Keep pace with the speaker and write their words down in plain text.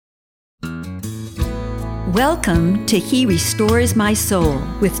Welcome to He Restores My Soul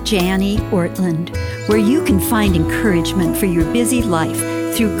with Janie Ortland, where you can find encouragement for your busy life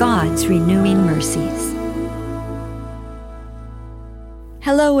through God's renewing mercies.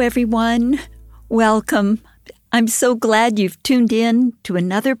 Hello, everyone. Welcome. I'm so glad you've tuned in to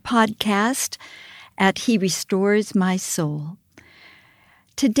another podcast at He Restores My Soul.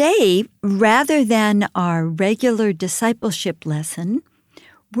 Today, rather than our regular discipleship lesson,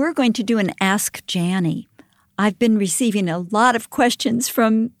 we're going to do an Ask Janie. I've been receiving a lot of questions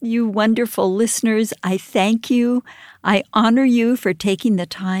from you wonderful listeners. I thank you. I honor you for taking the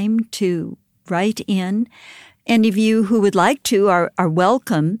time to write in. Any of you who would like to are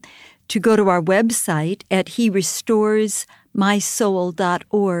welcome to go to our website at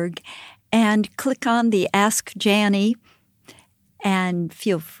herestoresmysoul.org and click on the Ask Janie, and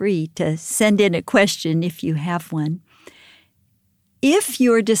feel free to send in a question if you have one. If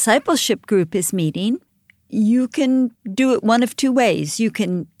your discipleship group is meeting, you can do it one of two ways. You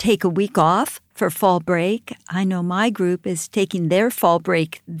can take a week off for fall break. I know my group is taking their fall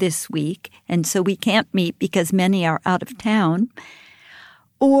break this week, and so we can't meet because many are out of town.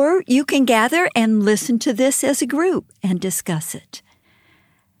 Or you can gather and listen to this as a group and discuss it.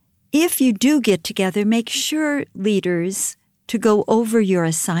 If you do get together, make sure, leaders, to go over your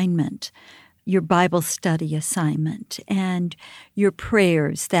assignment, your Bible study assignment, and your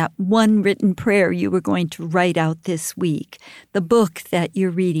prayers, that one written prayer you were going to write out this week, the book that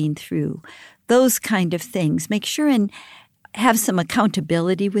you're reading through, those kind of things. Make sure and have some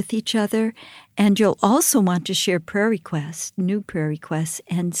accountability with each other, and you'll also want to share prayer requests, new prayer requests,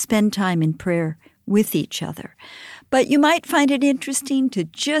 and spend time in prayer with each other. But you might find it interesting to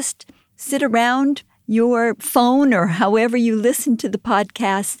just sit around your phone or however you listen to the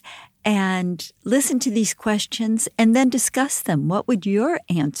podcast and listen to these questions and then discuss them. What would your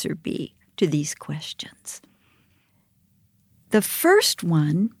answer be to these questions? The first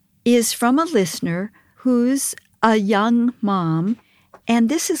one is from a listener who's a young mom, and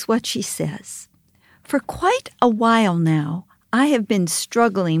this is what she says. For quite a while now, I have been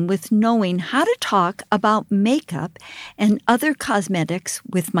struggling with knowing how to talk about makeup and other cosmetics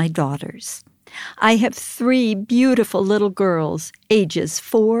with my daughters. I have 3 beautiful little girls, ages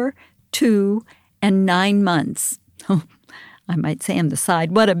 4, 2, and 9 months. Oh, I might say on the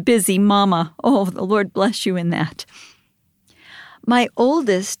side, what a busy mama. Oh, the Lord bless you in that. My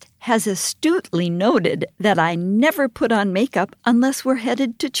oldest has astutely noted that I never put on makeup unless we're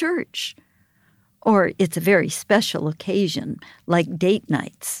headed to church. Or it's a very special occasion, like date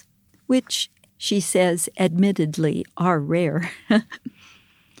nights, which, she says, admittedly are rare.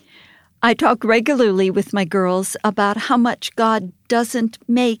 I talk regularly with my girls about how much God doesn't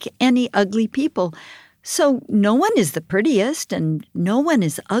make any ugly people. So no one is the prettiest and no one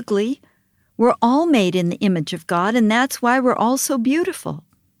is ugly. We're all made in the image of God, and that's why we're all so beautiful.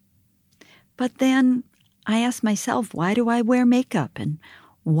 But then I ask myself, why do I wear makeup and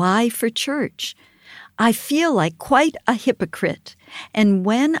why for church? I feel like quite a hypocrite, and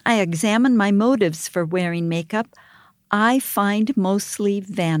when I examine my motives for wearing makeup, I find mostly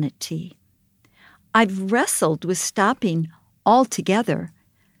vanity. I've wrestled with stopping altogether,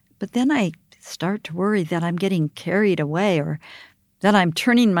 but then I start to worry that I'm getting carried away or that I'm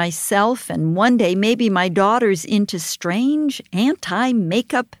turning myself and one day maybe my daughters into strange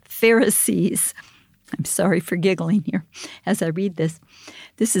anti-makeup Pharisees. I'm sorry for giggling here as I read this.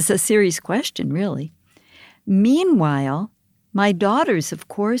 This is a serious question, really. Meanwhile, my daughters, of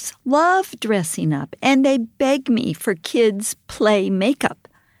course, love dressing up, and they beg me for kids' play makeup.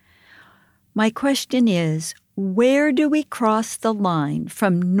 My question is, where do we cross the line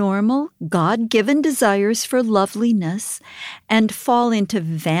from normal, God-given desires for loveliness and fall into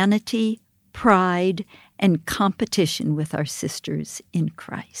vanity, pride, and competition with our sisters in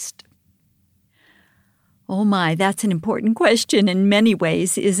Christ? Oh my, that's an important question in many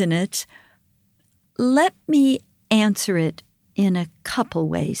ways, isn't it? Let me answer it in a couple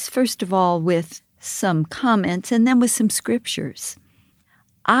ways. First of all, with some comments and then with some scriptures.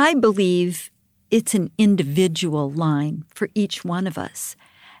 I believe it's an individual line for each one of us,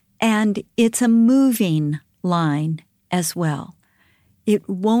 and it's a moving line as well. It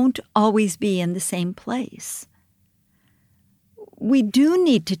won't always be in the same place. We do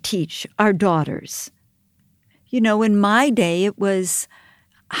need to teach our daughters. You know, in my day, it was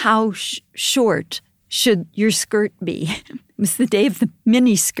how short should your skirt be? It was the day of the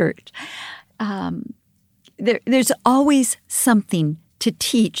mini skirt. There's always something to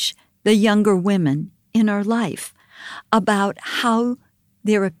teach the younger women in our life about how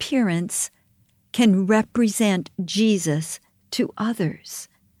their appearance can represent Jesus to others.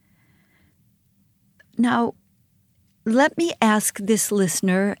 Now, let me ask this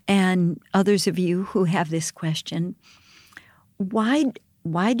listener and others of you who have this question, why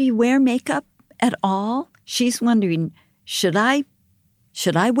do you wear makeup at all? She's wondering, should I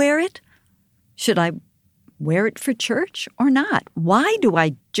wear it? Should I wear it for church or not? Why do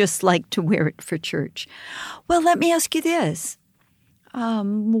I just like to wear it for church? Well, let me ask you this.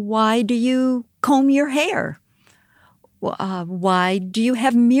 Why do you comb your hair? Why do you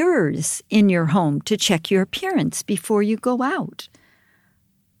have mirrors in your home to check your appearance before you go out?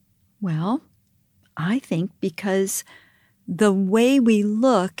 Well, I think because the way we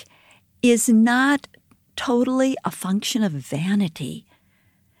look is not totally a function of vanity.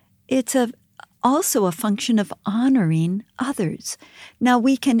 It's also a function of honoring others. Now,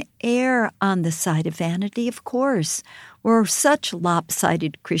 we can err on the side of vanity, of course. We're such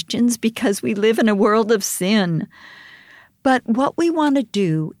lopsided Christians because we live in a world of sin. But what we want to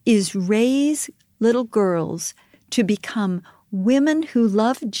do is raise little girls to become women who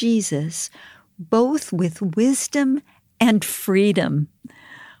love Jesus, both with wisdom and freedom.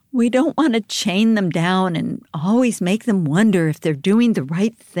 We don't want to chain them down and always make them wonder if they're doing the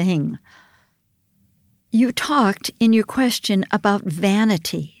right thing. You talked in your question about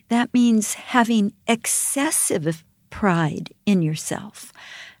vanity. That means having excessive pride in yourself.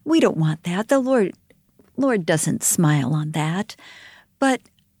 We don't want that. The Lord doesn't smile on that. But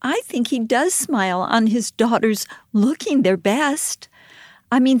I think he does smile on his daughters looking their best.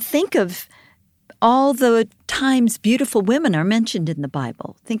 I mean, think of all the times beautiful women are mentioned in the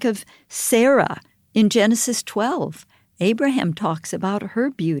Bible. Think of Sarah in Genesis 12. Abraham talks about her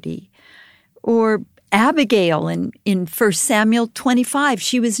beauty. Or Abigail in 1 Samuel 25.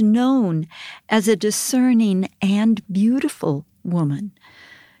 She was known as a discerning and beautiful woman.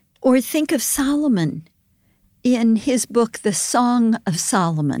 Or think of Solomon in his book, The Song of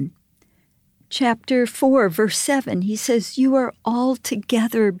Solomon. Chapter 4, verse 7, he says, "You are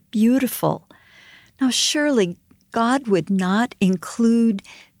altogether beautiful." Now, surely God would not include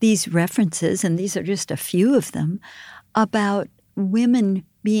these references, and these are just a few of them, about women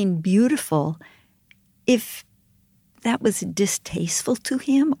being beautiful if that was distasteful to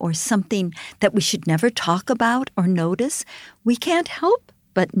him or something that we should never talk about or notice. We can't help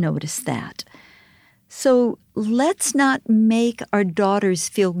but notice that. So let's not make our daughters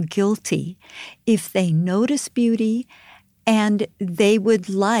feel guilty if they notice beauty and they would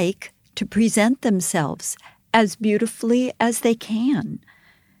like to present themselves as beautifully as they can,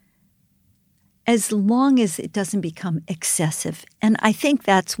 as long as it doesn't become excessive. And I think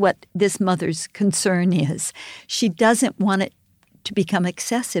that's what this mother's concern is. She doesn't want it to become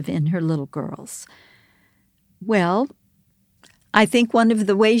excessive in her little girls. Well, I think one of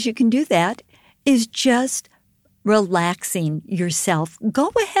the ways you can do that is just relaxing yourself.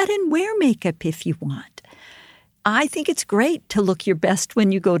 Go ahead and wear makeup if you want. I think it's great to look your best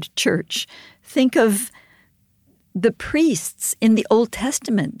when you go to church. Think of the priests in the Old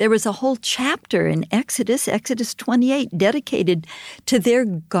Testament. There was a whole chapter in Exodus 28, dedicated to their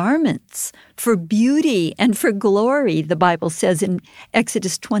garments for beauty and for glory, the Bible says in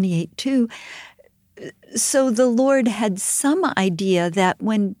Exodus 28 too. So the Lord had some idea that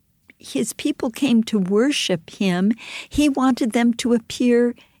when his people came to worship him, he wanted them to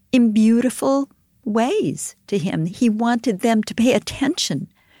appear in beautiful ways to him. He wanted them to pay attention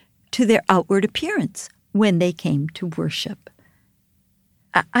to their outward appearance when they came to worship.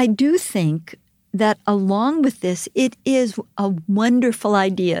 I do think that along with this, it is a wonderful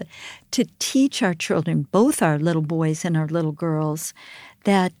idea to teach our children, both our little boys and our little girls,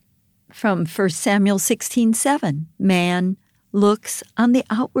 that from 1 Samuel 16:7, man looks on the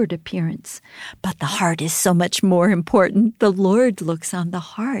outward appearance, but the heart is so much more important. The Lord looks on the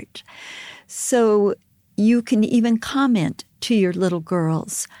heart. So you can even comment to your little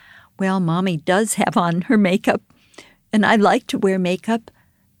girls, well, Mommy does have on her makeup, and I like to wear makeup,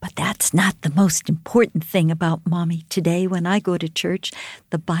 but that's not the most important thing about Mommy today when I go to church.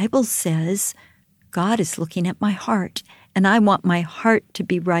 The Bible says God is looking at my heart, and I want my heart to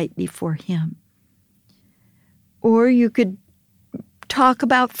be right before him. Or you could talk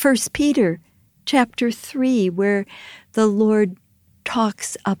about 1 Peter chapter 3, where the Lord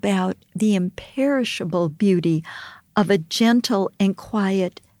talks about the imperishable beauty of a gentle and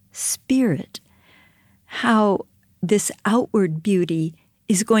quiet spirit, how this outward beauty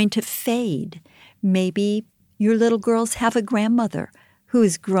is going to fade. Maybe your little girls have a grandmother who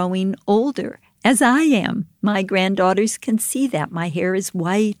is growing older, as I am. My granddaughters can see that. My hair is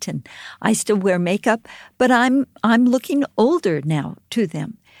white and I still wear makeup, but I'm looking older now to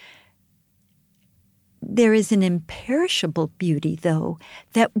them. there is an imperishable beauty, though,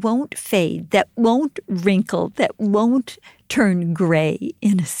 that won't fade, that won't wrinkle, that won't turn gray,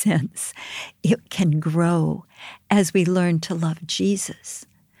 in a sense. It can grow as we learn to love Jesus.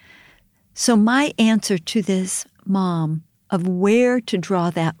 So my answer to this mom of where to draw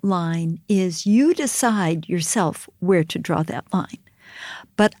that line is you decide yourself where to draw that line.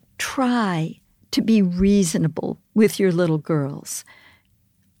 But try to be reasonable with your little girls.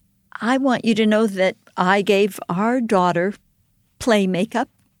 I want you to know that I gave our daughter play makeup,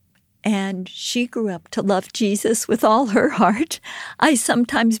 and she grew up to love Jesus with all her heart. I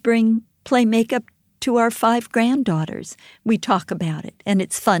sometimes bring play makeup to our 5 granddaughters. We talk about it, and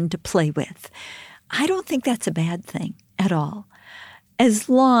it's fun to play with. I don't think that's a bad thing at all, as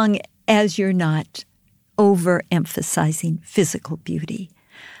long as you're not overemphasizing physical beauty.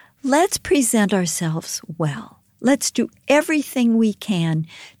 Let's present ourselves well. Let's do everything we can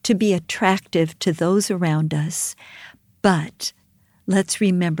to be attractive to those around us, but let's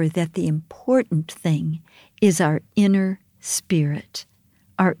remember that the important thing is our inner spirit,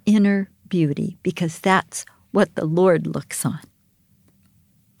 our inner beauty, because that's what the Lord looks on.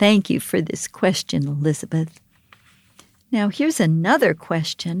 Thank you for this question, Elizabeth. Now, here's another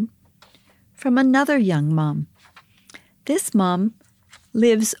question from another young mom. This mom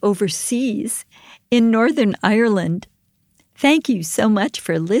lives overseas in Northern Ireland. Thank you so much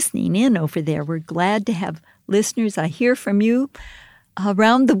for listening in over there. We're glad to have listeners. I hear from you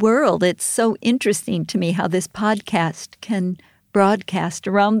around the world. It's so interesting to me how this podcast can broadcast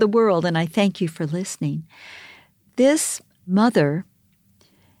around the world, and I thank you for listening. This mother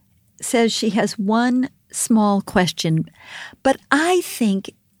says she has one small question, but I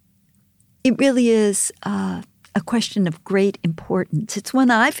think it really is a question of great importance. It's one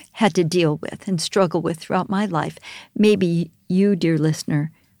I've had to deal with and struggle with throughout my life. Maybe you, dear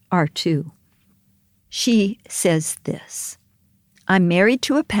listener, are too. She says this: I'm married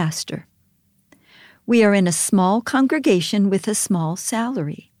to a pastor. We are in a small congregation with a small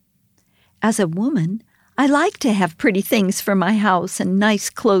salary. As a woman, I like to have pretty things for my house and nice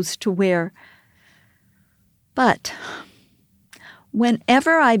clothes to wear. But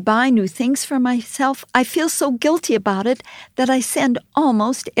whenever I buy new things for myself, I feel so guilty about it that I send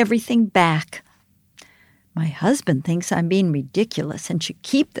almost everything back. My husband thinks I'm being ridiculous and should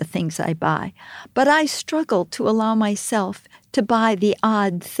keep the things I buy, but I struggle to allow myself to buy the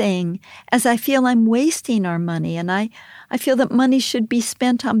odd thing, as I feel I'm wasting our money, and I feel that money should be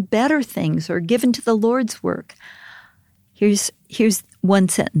spent on better things or given to the Lord's work. Here's one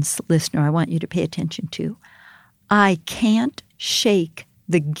sentence, listener, I want you to pay attention to. I can't shake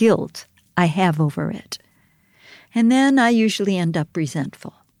the guilt I have over it. And then I usually end up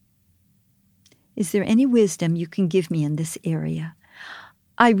resentful. Is there any wisdom you can give me in this area?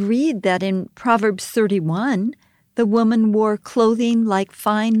 I read that in Proverbs 31, the woman wore clothing like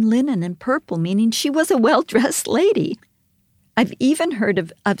fine linen and purple, meaning she was a well-dressed lady. I've even heard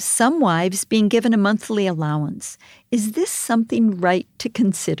of some wives being given a monthly allowance. Is this something right to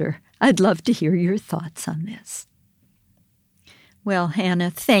consider? I'd love to hear your thoughts on this. Well,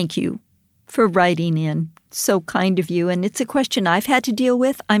 Hannah, thank you for writing in. So kind of you, and it's a question I've had to deal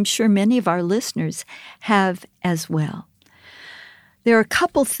with. I'm sure many of our listeners have as well. There are a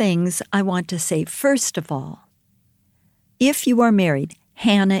couple things I want to say. First of all, if you are married,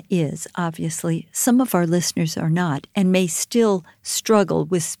 Hannah is, obviously. Some of our listeners are not and may still struggle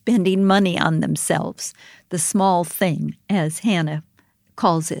with spending money on themselves, the small thing, as Hannah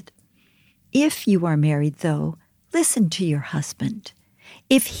calls it. If you are married, though, listen to your husband.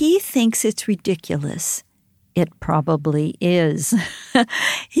 If he thinks it's ridiculous, it probably is.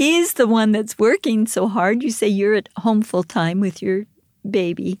 He's the one that's working so hard. You say you're at home full time with your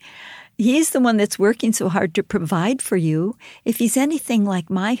baby. He's the one that's working so hard to provide for you. If he's anything like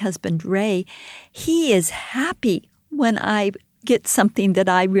my husband, Ray, he is happy when I get something that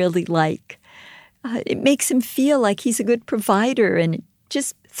I really like. It makes him feel like he's a good provider, and it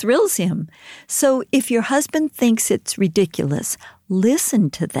just thrills him. So if your husband thinks it's ridiculous, listen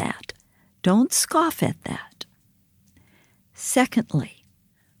to that. Don't scoff at that. Secondly,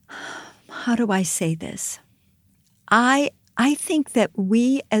 how do I say this? I think that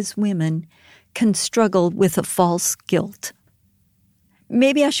we as women can struggle with a false guilt.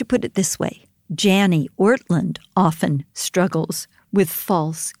 Maybe I should put it this way. Janie Ortland often struggles with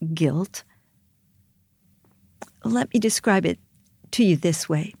false guilt. Let me describe it to you this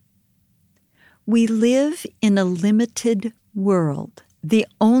way. We live in a limited world. The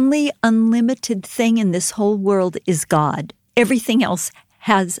only unlimited thing in this whole world is God. Everything else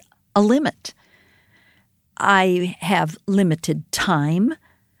has a limit. I have limited time.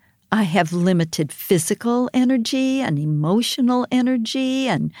 I have limited physical energy and emotional energy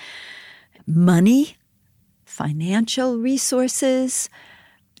and money, financial resources,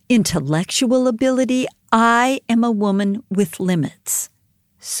 intellectual ability. I am a woman with limits.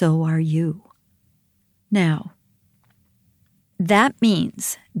 So are you. Now, that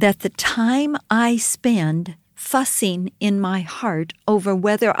means that the time I spend fussing in my heart over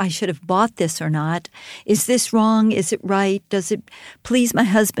whether I should have bought this or not, is this wrong? Is it right? Does it please my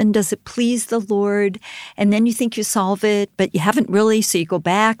husband? Does it please the Lord? And then you think you solve it, but you haven't really, so you go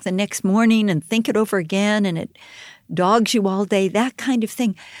back the next morning and think it over again, and it dogs you all day, that kind of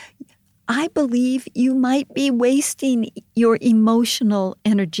thing. I believe you might be wasting your emotional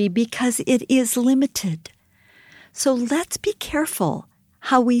energy because it is limited. So let's be careful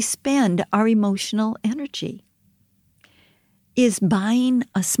how we spend our emotional energy. Is buying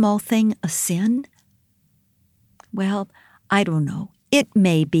a small thing a sin? Well, I don't know. It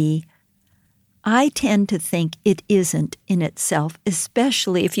may be. I tend to think it isn't in itself,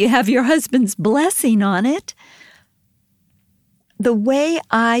 especially if you have your husband's blessing on it. The way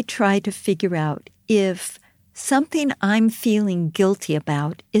I try to figure out if something I'm feeling guilty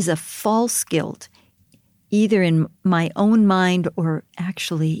about is a false guilt, either in my own mind or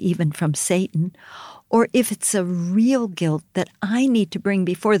actually even from Satan, or if it's a real guilt that I need to bring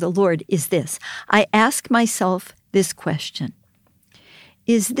before the Lord, is this. I ask myself this question.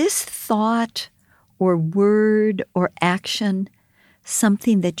 Is this thought or word or action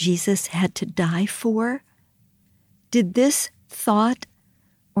something that Jesus had to die for? Did this thought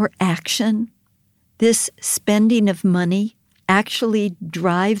or action, this spending of money, actually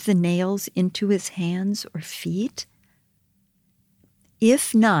drive the nails into his hands or feet?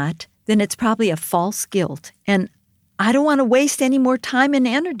 If not, then it's probably a false guilt, and I don't want to waste any more time and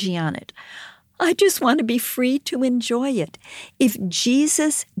energy on it. I just want to be free to enjoy it. If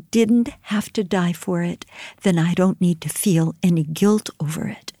Jesus didn't have to die for it, then I don't need to feel any guilt over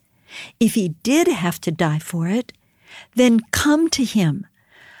it. If he did have to die for it, then come to him.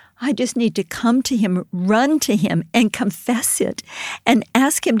 I just need to come to him, run to him, and confess it, and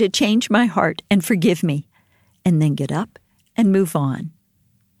ask him to change my heart and forgive me, and then get up and move on.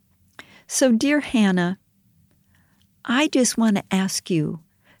 So, dear Hannah, I just want to ask you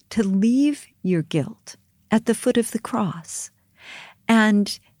to leave your guilt at the foot of the cross.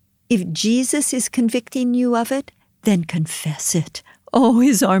 And if Jesus is convicting you of it, then confess it. Oh,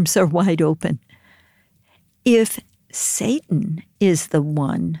 his arms are wide open. If Satan is the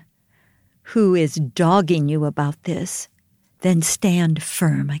one who is dogging you about this, then stand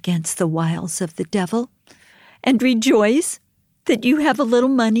firm against the wiles of the devil and rejoice that you have a little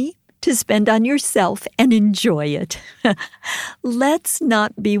money to spend on yourself and enjoy it. Let's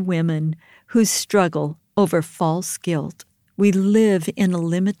not be women who struggle over false guilt. We live in a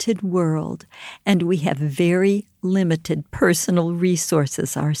limited world, and we have very limited personal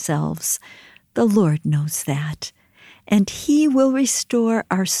resources ourselves. The Lord knows that, and he will restore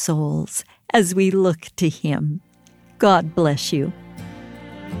our souls as we look to him. God bless you.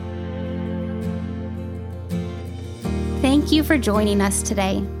 Thank you for joining us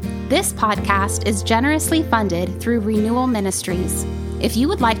today. This podcast is generously funded through Renewal Ministries. If you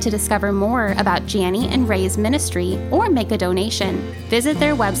would like to discover more about Janie and Ray's ministry or make a donation, visit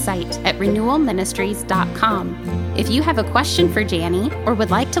their website at renewalministries.com. If you have a question for Janie or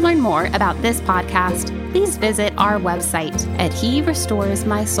would like to learn more about this podcast, please visit our website at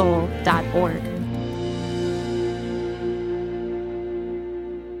herestoresmysoul.org.